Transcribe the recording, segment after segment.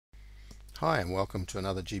Hi and welcome to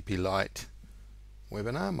another GP Lite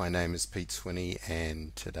webinar. My name is Pete Swinney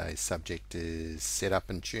and today's subject is setup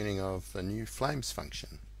and tuning of the new Flames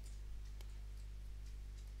function.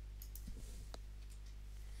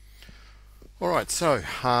 Alright, so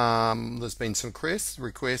there's been some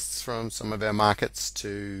requests from some of our markets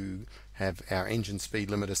to have our engine speed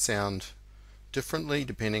limiter sound differently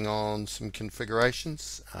depending on some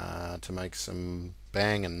configurations to make some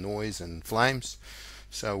bang and noise and flames.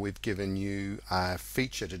 So we've given you a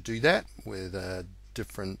feature to do that with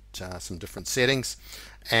some different settings,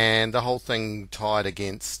 and the whole thing tied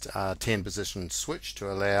against a 10 position switch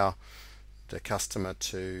to allow the customer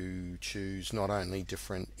to choose not only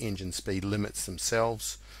different engine speed limits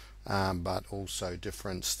themselves but also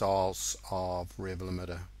different styles of rev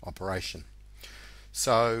limiter operation.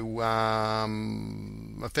 So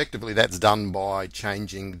effectively that's done by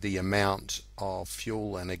changing the amount of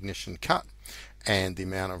fuel and ignition cut and the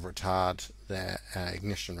amount of ignition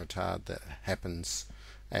retard that happens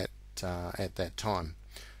at that time.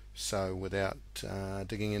 So without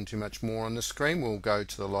digging in too much more on the screen, we'll go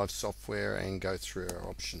to the live software and go through our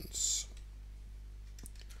options.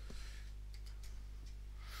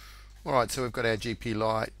 Alright, so we've got our GP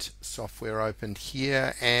Lite software opened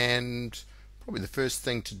here, and probably the first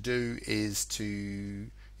thing to do is you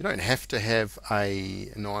don't have to have a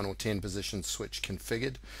 9 or 10 position switch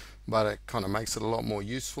configured, but it kind of makes it a lot more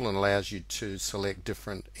useful and allows you to select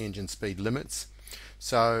different engine speed limits.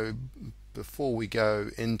 So before we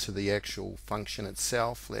go into the actual function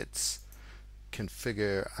itself, let's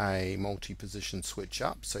configure a multi-position switch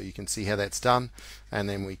up so you can see how that's done, and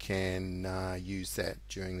then we can use that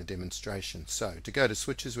during the demonstration. So to go to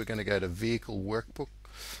switches, we're going to go to Vehicle Workbook,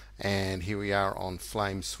 and here we are on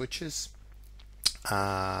Flame Switches.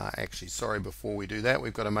 Actually, sorry, before we do that,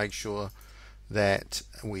 we've got to make sure that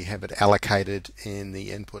we have it allocated in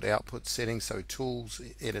the input-output settings. So Tools,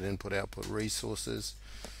 Edit Input-Output Resources.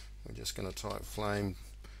 We're just going to type Flame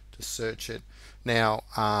to search it. Now,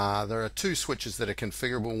 there are two switches that are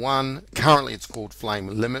configurable. One, currently it's called Flame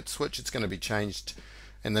Limit Switch. It's going to be changed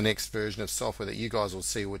in the next version of software that you guys will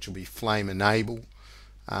see, which will be Flame Enable.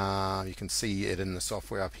 You can see it in the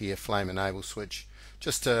software up here, Flame Enable Switch.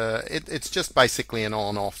 It's just basically an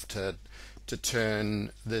on-off to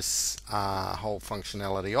turn this whole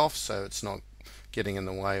functionality off, so it's not getting in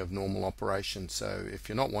the way of normal operation. So if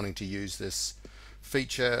you're not wanting to use this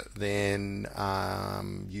feature, then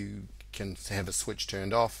you can have a switch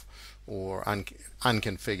turned off or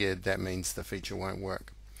unconfigured. That means the feature won't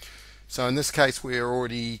work. So in this case, we're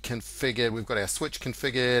already configured. We've got our switch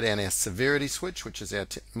configured and our severity switch, which is our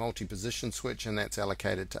multi-position switch, and that's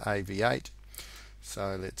allocated to AV8.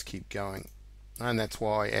 So let's keep going. And that's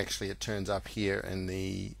why actually it turns up here in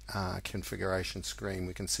the configuration screen.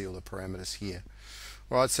 We can see all the parameters here.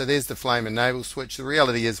 Right, so there's the Flame Enable switch. The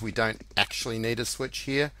reality is we don't actually need a switch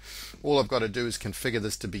here. All I've got to do is configure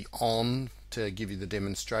this to be on to give you the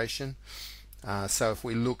demonstration. So if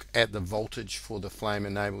we look at the voltage for the Flame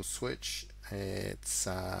Enable switch, it's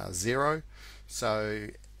 0. So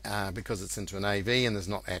because it's into an AV and there's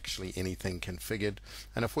not actually anything configured.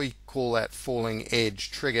 And if we call that falling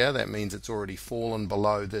edge trigger, that means it's already fallen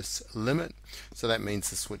below this limit. So that means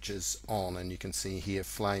the switch is on, and you can see here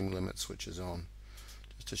flame limit switch is on.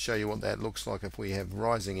 Just to show you what that looks like, if we have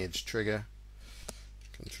rising edge trigger,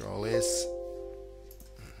 Control S,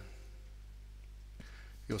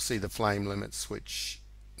 you'll see the flame limit switch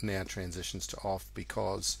now transitions to off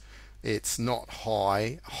because it's not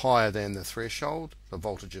higher than the threshold. The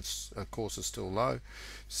voltage of course is still low,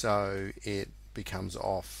 so it becomes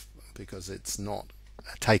off because it's not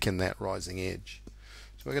taken that rising edge.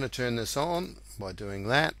 So we're going to turn this on by doing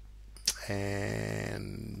that,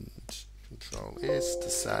 and Control S to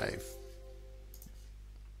save.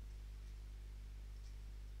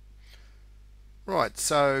 Right,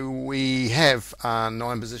 so we have a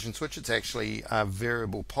 9 position switch. It's actually a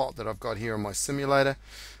variable pot that I've got here on my simulator.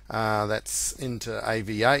 That's into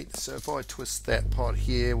AV8. So if I twist that pot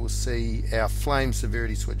here, we'll see our flame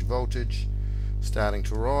severity switch voltage starting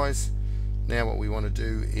to rise. Now what we want to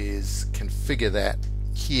do is configure that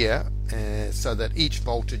here so that each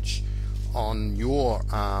voltage on your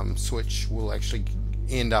switch will actually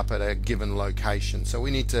end up at a given location. So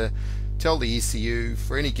we need to tell the ECU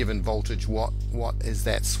for any given voltage what is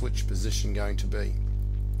that switch position going to be.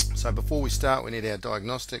 So before we start, we need our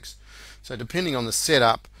diagnostics. So depending on the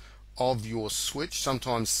setup of your switch,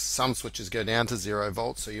 sometimes some switches go down to 0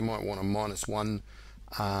 volts, so you might want a -1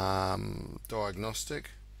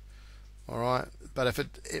 diagnostic. Alright, but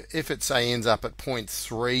if it say ends up at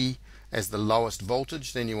 0.3 as the lowest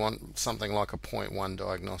voltage, then you want something like a 0.1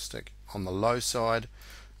 diagnostic on the low side.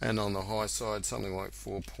 and on the high side something like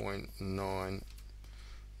 4.9.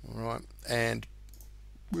 Alright, and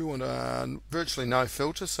we want virtually no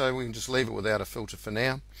filter, so we can just leave it without a filter for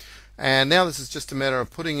now. And now this is just a matter of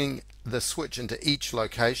putting in the switch into each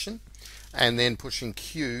location and then pushing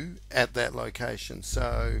Q at that location.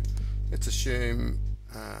 So let's assume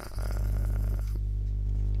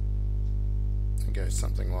it goes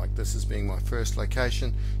something like this as being my first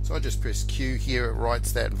location. So I just press Q here, it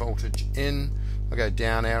writes that voltage in. I go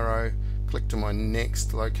down arrow, click to my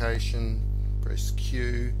next location, press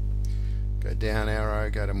Q, go down arrow,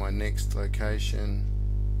 go to my next location,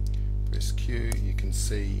 press Q. You can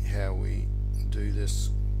see how we do this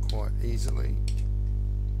quite easily.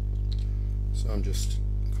 So I'm just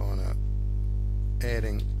kind of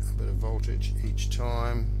adding a bit of voltage each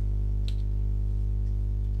time.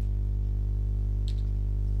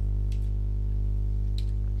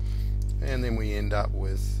 And then we end up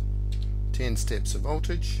with 10 steps of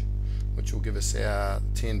voltage, which will give us our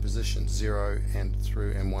 10 positions, 0 and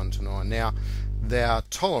through and 1 to 9. Now, our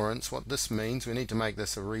tolerance, what this means, we need to make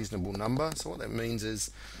this a reasonable number. So what that means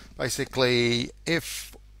is basically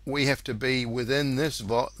if we have to be within this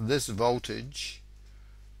voltage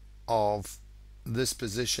of this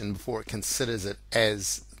position before it considers it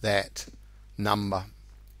as that number.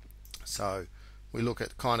 So we look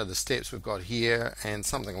at kind of the steps we've got here, and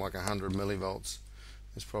something like 100 millivolts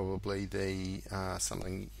is probably the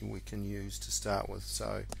something we can use to start with.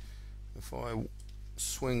 So if I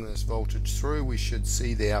swing this voltage through, we should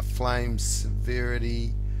see our flame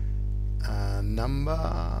severity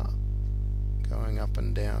number going up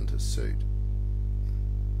and down to suit.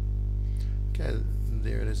 Okay,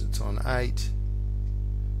 there it is, it's on 8,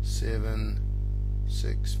 7,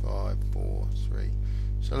 6, 5, 4, 3.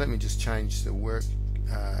 So let me just change the work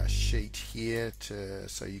sheet here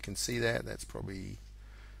so you can see that. That's probably,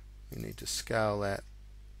 we need to scale that.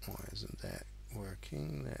 Why isn't that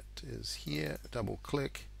working? That is here. Double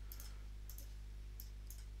click.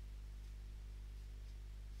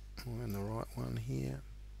 We're in the right one here.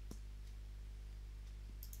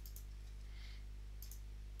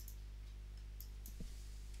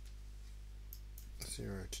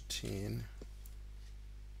 Zero to 10.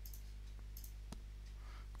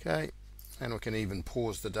 Okay, and we can even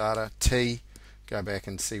pause the data, T, go back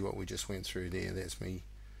and see what we just went through there. That's me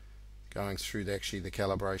going through the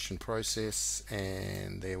calibration process,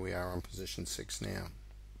 and there we are on position 6 now.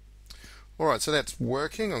 Alright, so that's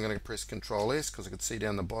working. I'm going to press Control S because I could see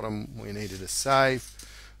down the bottom we needed to save.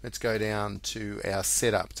 Let's go down to our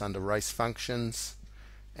setup. It's under race functions,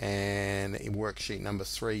 and in worksheet number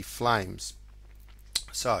 3, flames.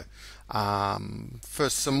 So for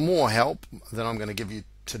some more help that I'm going to give you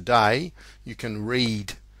today, you can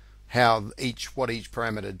read how what each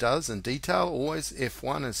parameter does in detail. Always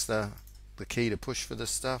F1 is the key to push for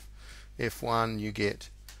this stuff. F1, you get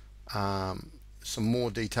some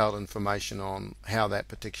more detailed information on how that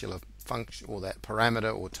particular function or that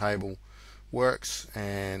parameter or table works,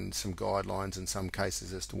 and some guidelines in some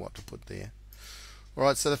cases as to what to put there.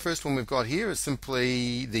 Alright, so the first one we've got here is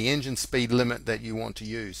simply the engine speed limit that you want to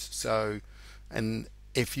use. So, and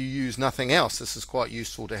if you use nothing else, this is quite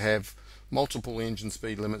useful to have multiple engine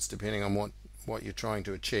speed limits depending on what you're trying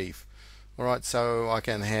to achieve. Alright, so I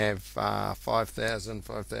can have 5,000,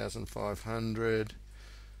 5,500,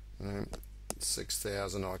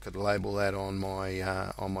 6,000. I could label that on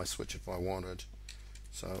my switch if I wanted.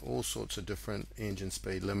 So all sorts of different engine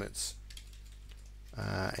speed limits.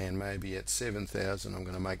 And maybe at 7,000 I'm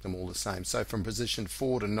going to make them all the same. So from position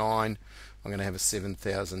 4 to 9 I'm going to have a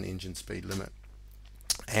 7,000 engine speed limit.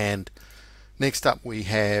 And next up we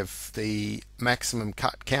have the maximum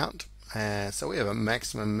cut count. So we have a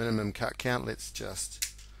maximum minimum cut count. Let's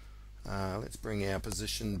just let's bring our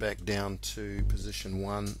position back down to position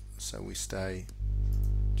 1 so we stay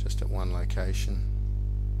just at one location.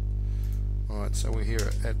 Alright, so we're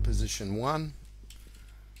here at position 1.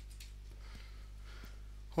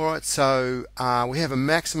 Alright, so we have a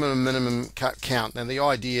maximum and minimum cut count. Now the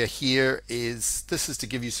idea here is this is to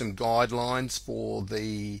give you some guidelines for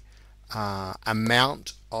the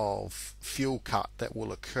amount of fuel cut that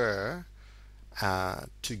will occur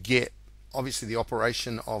to get obviously the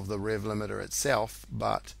operation of the rev limiter itself,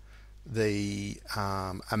 but the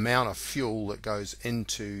amount of fuel that goes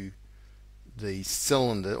into the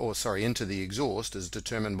cylinder, or sorry, into the exhaust, is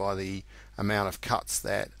determined by the amount of cuts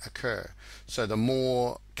that occur. So the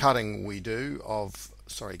more cutting we do of,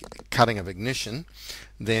 cutting of ignition,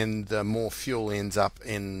 then the more fuel ends up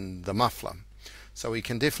in the muffler. So we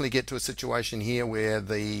can definitely get to a situation here where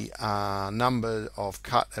the number of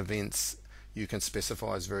cut events you can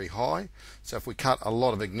specify as very high. So if we cut a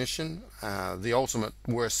lot of ignition, the ultimate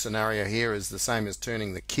worst scenario here is the same as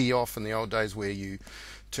turning the key off in the old days, where you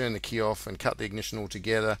turn the key off and cut the ignition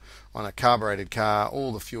altogether. On a carbureted car,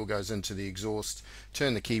 all the fuel goes into the exhaust,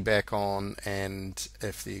 turn the key back on, and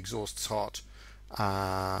if the exhaust's hot,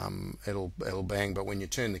 it'll bang. But when you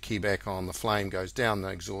turn the key back on, the flame goes down the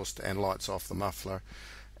exhaust and lights off the muffler,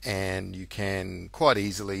 and you can quite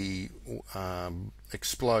easily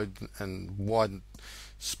explode and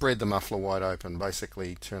spread the muffler wide open,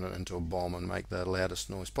 basically turn it into a bomb and make the loudest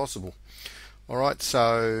noise possible. Alright,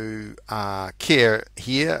 so care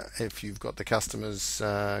here, if you've got the customer's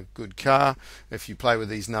good car, if you play with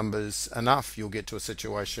these numbers enough, you'll get to a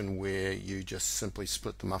situation where you just simply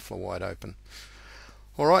split the muffler wide open.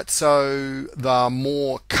 Alright, so the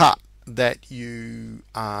more cut that you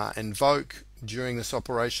invoke during this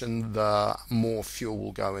operation, the more fuel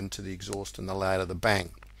will go into the exhaust and the louder the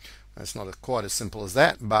bang. It's not quite as simple as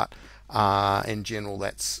that, but in general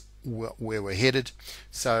that's where we're headed.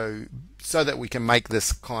 So that we can make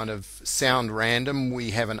this kind of sound random,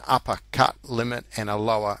 we have an upper cut limit and a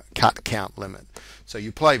lower cut count limit. So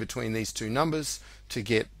you play between these two numbers to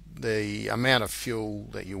get the amount of fuel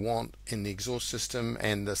that you want in the exhaust system,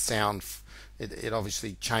 and the sound. It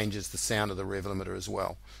obviously changes the sound of the rev limiter as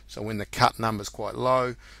well. So when the cut number is quite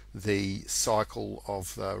low, the cycle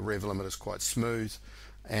of the rev limiter is quite smooth,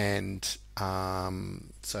 and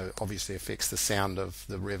so obviously affects the sound of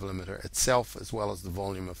the rev limiter itself, as well as the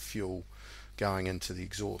volume of fuel going into the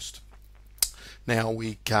exhaust. Now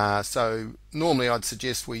so normally I'd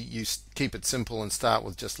suggest you keep it simple and start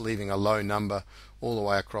with just leaving a low number all the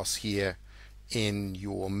way across here in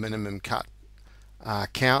your minimum cut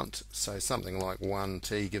count. So something like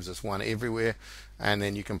 1T gives us 1 everywhere, and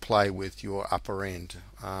then you can play with your upper end.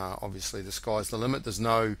 Obviously the sky's the limit. There's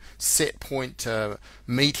no set point to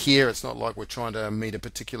meet here. It's not like we're trying to meet a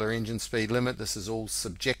particular engine speed limit. This is all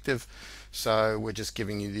subjective, so we're just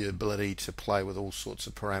giving you the ability to play with all sorts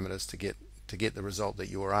of parameters to get the result that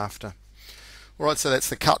you're after. Alright, so that's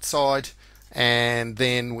the cut side. And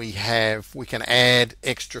then we can add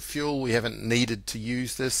extra fuel. We haven't needed to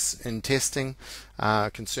use this in testing.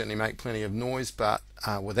 Can certainly make plenty of noise, but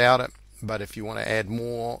without it. But if you want to add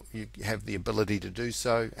more, you have the ability to do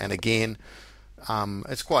so. And again,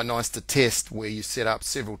 it's quite nice to test where you set up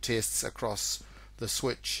several tests across the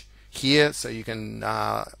switch here, so you can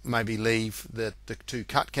maybe leave the two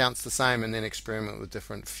cut counts the same and then experiment with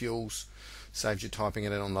different fuels. Saves you typing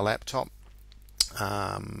it in on the laptop.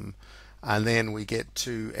 And then we get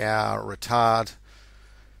to our retard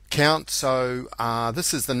count. So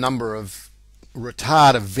this is the number of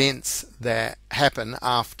retard events that happen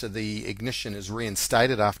after the ignition is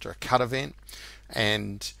reinstated after a cut event.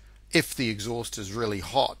 And if the exhaust is really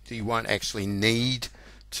hot, you won't actually need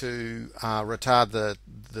to retard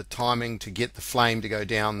the timing to get the flame to go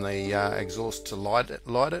down the exhaust to light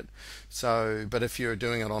it. So, but if you're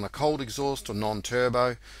doing it on a cold exhaust or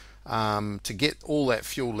non-turbo, to get all that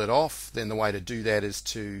fuel lit off, then the way to do that is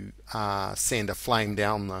to send a flame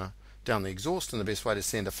down the exhaust, and the best way to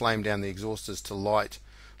send a flame down the exhaust is to light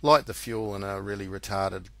the fuel in a really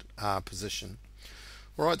retarded position.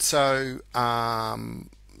 Alright, so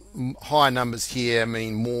high numbers here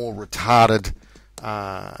mean more retarded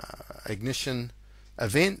ignition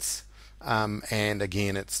events, and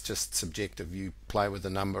again it's just subjective. You play with the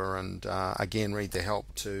number and again read the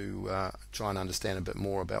help to try and understand a bit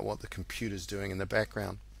more about what the computer's doing in the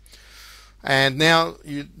background. And now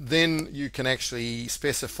you can actually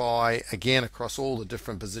specify again across all the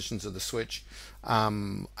different positions of the switch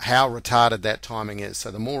how retarded that timing is. So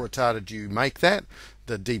the more retarded you make that,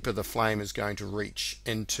 the deeper the flame is going to reach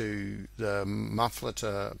into the muffler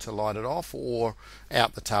to light it off, or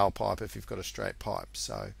out the tailpipe if you've got a straight pipe.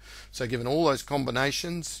 So given all those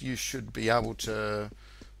combinations, you should be able to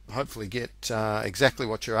hopefully get exactly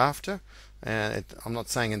what you're after. I'm not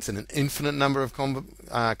saying it's an infinite number of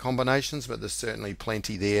combinations, but there's certainly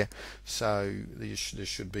plenty there, so there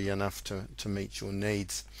should be enough to meet your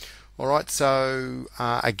needs. Alright, so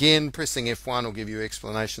again, pressing F1 will give you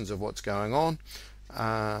explanations of what's going on.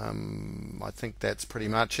 I think that's pretty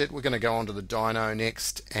much it. We're going to go on to the dyno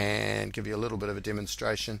next and give you a little bit of a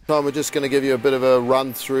demonstration. So we're just going to give you a bit of a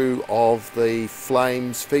run through of the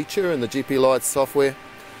flames feature in the GP Lite software.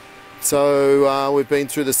 So we've been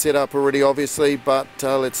through the setup already obviously, but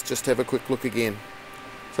let's just have a quick look again.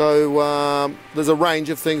 So there's a range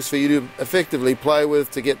of things for you to effectively play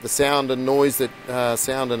with to get the sound and noise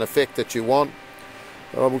sound and effect that you want.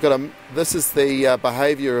 This is the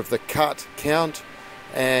behavior of the cut count,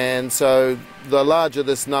 and so the larger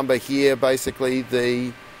this number here, basically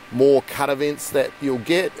the more cut events that you'll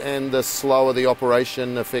get, and the slower the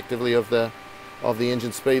operation effectively of the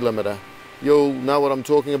engine speed limiter. You'll know what I'm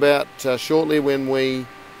talking about shortly when we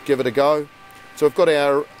give it a go. So we've got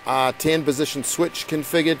our 10 position switch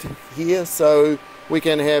configured here, so we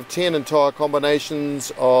can have 10 entire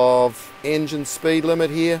combinations of engine speed limit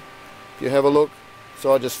here. If you have a look,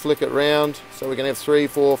 so I just flick it round, so we can have 3,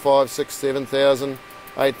 4, 5, 6, 7,000,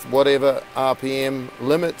 8, whatever RPM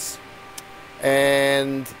limits.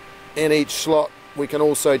 And in each slot we can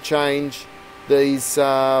also change these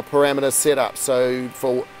parameter setups. So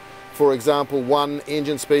for example, one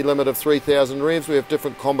engine speed limit of 3,000 revs, we have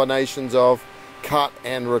different combinations of cut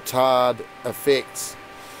and retard effects.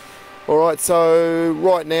 Alright, so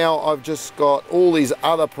right now I've just got all these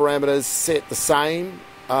other parameters set the same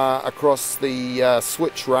across the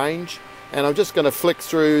switch range, and I'm just going to flick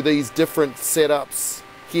through these different setups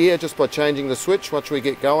here just by changing the switch once we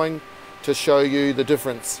get going to show you the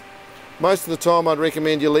difference. Most of the time I'd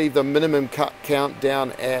recommend you leave the minimum cut count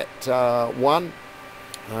down at 1.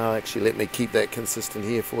 Actually, let me keep that consistent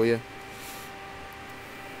here for you.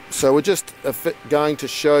 So we're just going to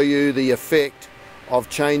show you the effect of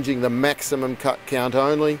changing the maximum cut count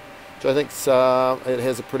only, which I think it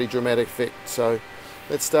has a pretty dramatic effect. So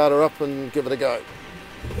let's start her up and give it a go.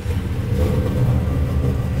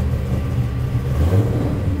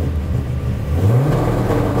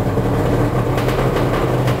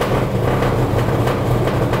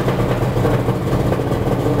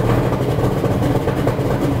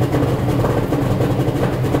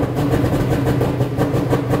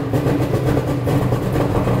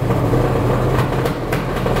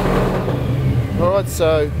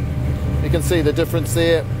 So you can see the difference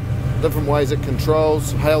there, different ways it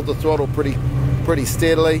controls. Held the throttle pretty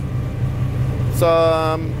steadily.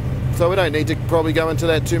 So we don't need to probably go into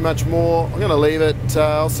that too much more. I'm going to leave it,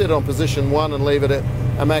 I'll set it on position 1 and leave it at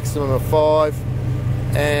a maximum of 5.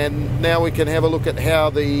 And now we can have a look at how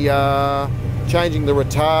the changing the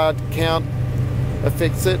retard count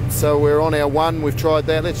affects it. So we're on our 1, we've tried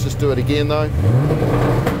that. Let's just do it again though.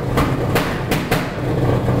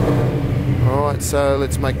 Alright, so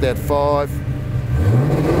let's make that 5.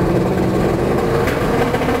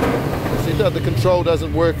 See, the control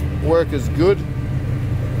doesn't work as good.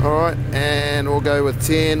 Alright, and we'll go with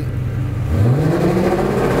 10.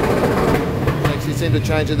 Actually seem to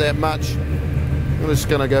change it that much. I'm just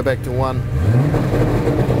going to go back to 1.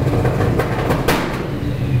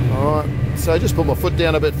 Alright, so just put my foot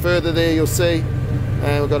down a bit further there, you'll see.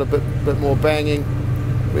 And we've got a bit more banging.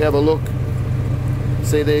 We have a look.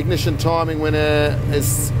 See, the ignition timing when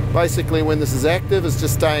is basically when this is active is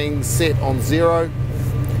just staying set on 0.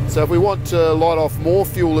 So if we want to light off more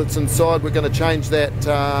fuel that's inside, we're going to change that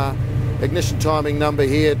ignition timing number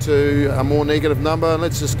here to a more negative number. And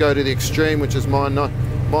let's just go to the extreme, which is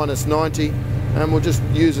minus 90, and we'll just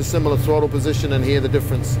use a similar throttle position and hear the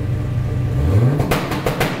difference.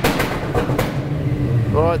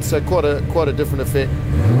 Alright, so quite a different effect.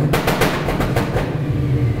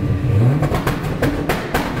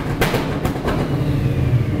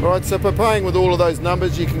 Alright, so by playing with all of those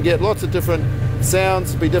numbers you can get lots of different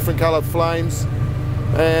sounds, be different coloured flames,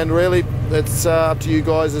 and really it's up to you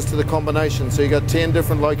guys as to the combination. So you've got 10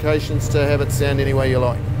 different locations to have it sound any way you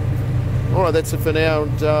like. Alright, that's it for now,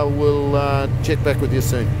 and we'll check back with you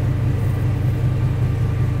soon.